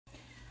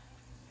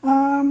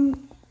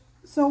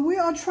So we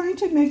are trying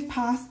to make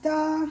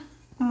pasta,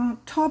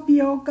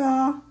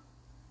 tapioca,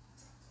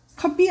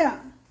 Khao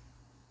Piak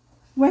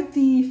with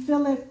the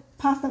Phillip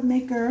Pasta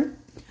maker.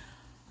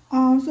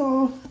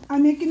 So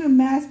I'm making a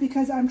mess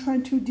because I'm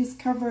trying to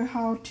discover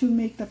how to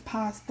make the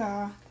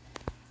pasta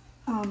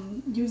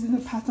using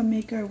the pasta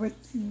maker with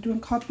doing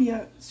Khao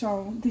Piak.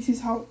 So this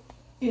is how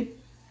it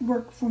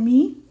worked for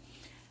me.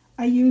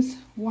 I use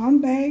 1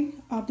 bag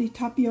of the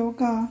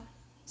tapioca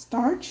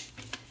starch,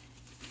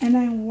 and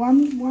then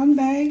one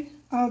bag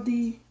of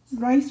the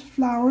rice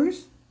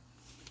flours,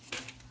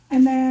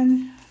 and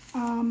then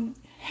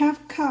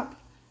half cup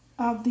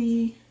of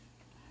the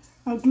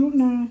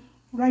gluten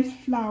rice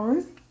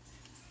flour.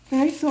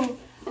 Okay, so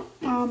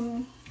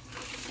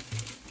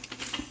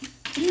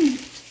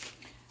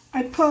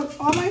I put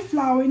all my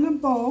flour in a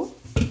bowl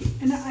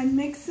and I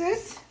mix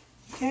it.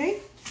 Okay,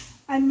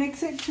 I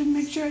mix it to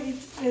make sure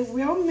it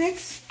will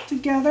mix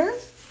together.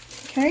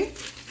 Okay,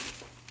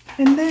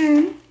 and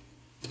then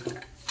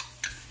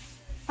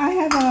I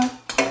have a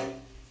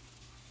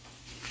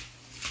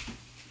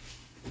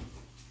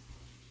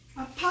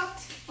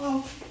pot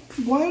of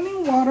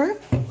boiling water.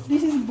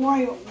 This is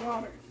boiled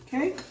water.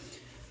 Okay,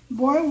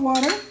 boiled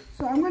water.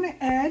 So I'm going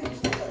to add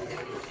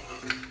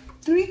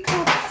 3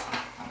 cups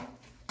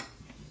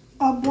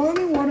of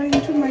boiling water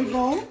into my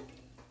bowl.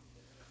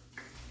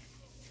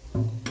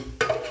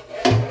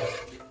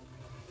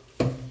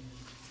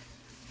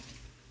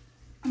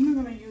 I'm not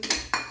going to use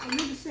it. I'm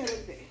going to set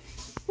it there.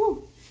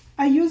 Woo.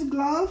 I use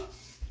gloves,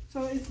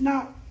 so it's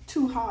not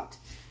too hot.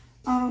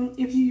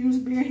 If you use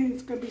bare hands,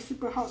 it's going to be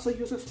super hot, so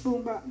use a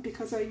spoon, but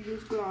because I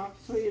use gloves,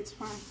 so it's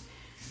fine.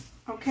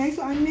 Okay,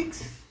 so I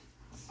mix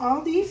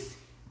all these.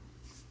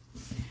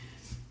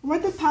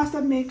 With the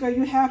pasta maker,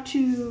 you have to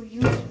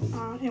use,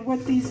 and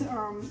with these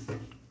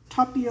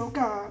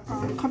tapioca,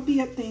 Khao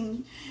Piak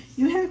thing,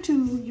 you have to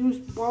use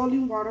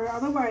boiling water.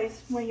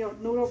 Otherwise, when your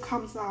noodle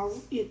comes out,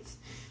 it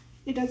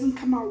doesn't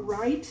come out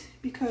right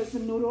because the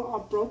noodle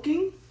are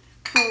broken.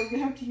 So you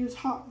have to use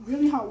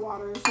really hot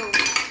water. So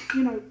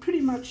you know,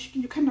 pretty much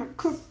you cannot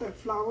cook the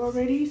flour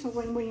already. So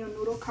when your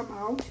noodle come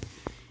out,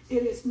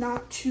 it is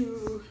not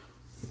too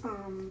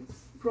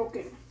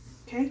broken.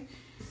 Okay.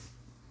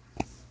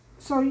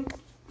 So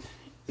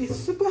it's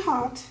super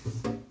hot,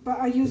 but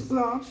I use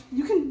gloves.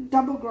 You can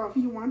double glove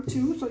if you want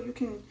to, so you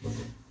can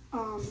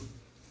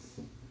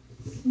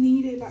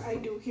knead it like I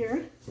do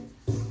here.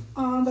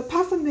 The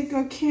pasta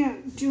maker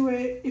can't do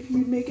it if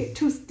you make it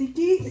too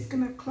sticky. It's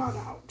gonna clot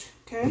out.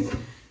 Okay, so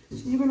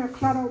you're gonna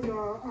clot out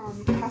your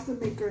pasta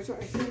maker. So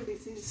I think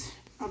this is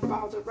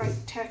about the right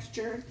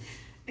texture,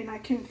 and I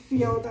can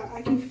feel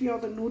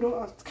the noodle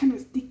are kind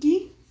of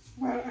sticky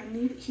where I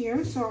need it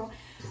here. So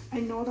I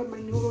know that my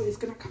noodle is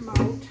gonna come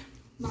out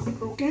not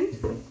broken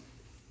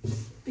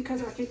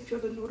because I can feel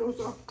the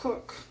noodles are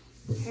cooked.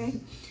 Okay,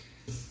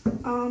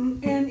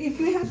 and if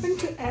you happen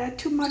to add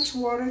too much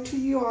water to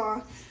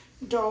your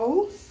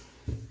dough,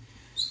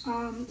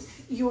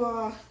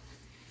 your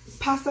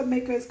pasta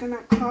maker is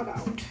gonna clot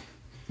out.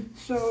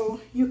 So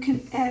you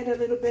can add a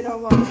little bit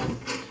of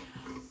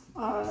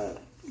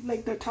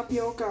like the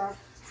tapioca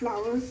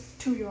flour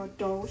to your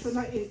dough so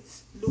that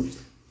it's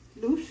loose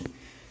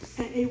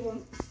and it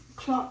won't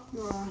clot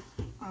your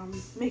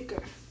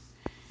maker.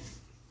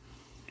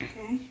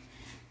 Okay,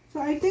 so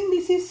I think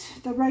this is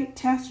the right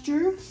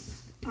texture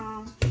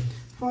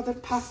for the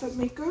pasta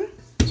maker.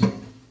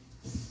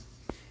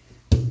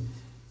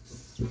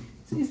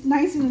 It's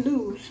nice and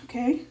loose.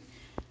 Okay,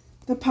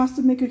 the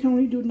pasta maker can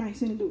only do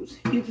nice and loose.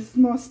 If it's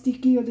more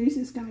sticky or this,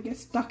 it's gonna get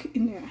stuck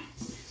in there.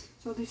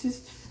 So this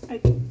is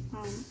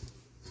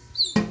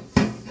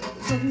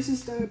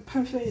the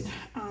perfect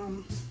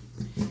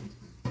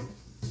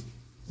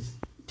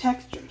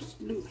texture,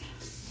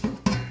 loose.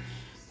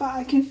 But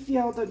I can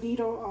feel the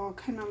needle are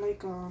kind of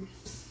like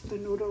the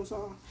noodles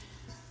are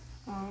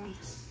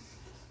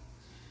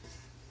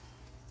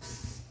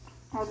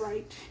all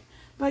right.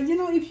 But you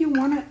know, if you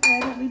want to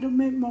add a little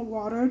bit more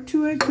water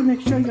to it to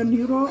make sure your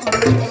noodle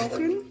are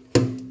broken,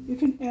 you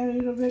can add a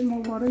little bit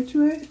more water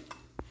to it.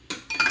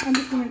 I'm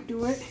just gonna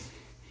do it,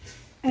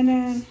 and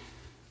then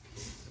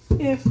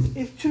if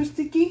it's too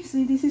sticky,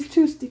 see this is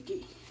too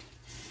sticky,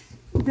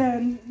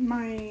 then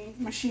my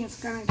machine is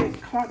gonna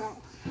get clogged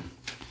out.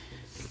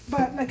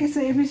 But like I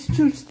said, if it's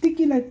too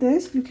sticky like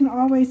this, you can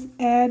always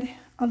add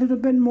a little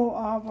bit more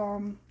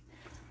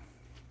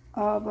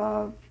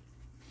of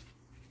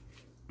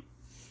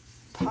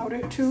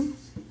powder too,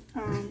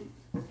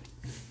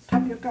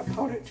 tapioca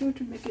powder too,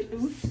 to make it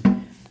loose.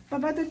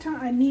 But by the time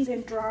I knead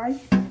and dry,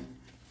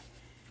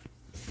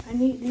 I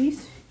need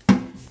these,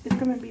 it's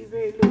gonna be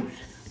very loose.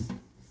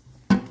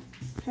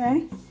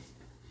 Okay,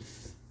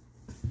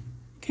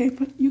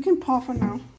 but you can pause for now.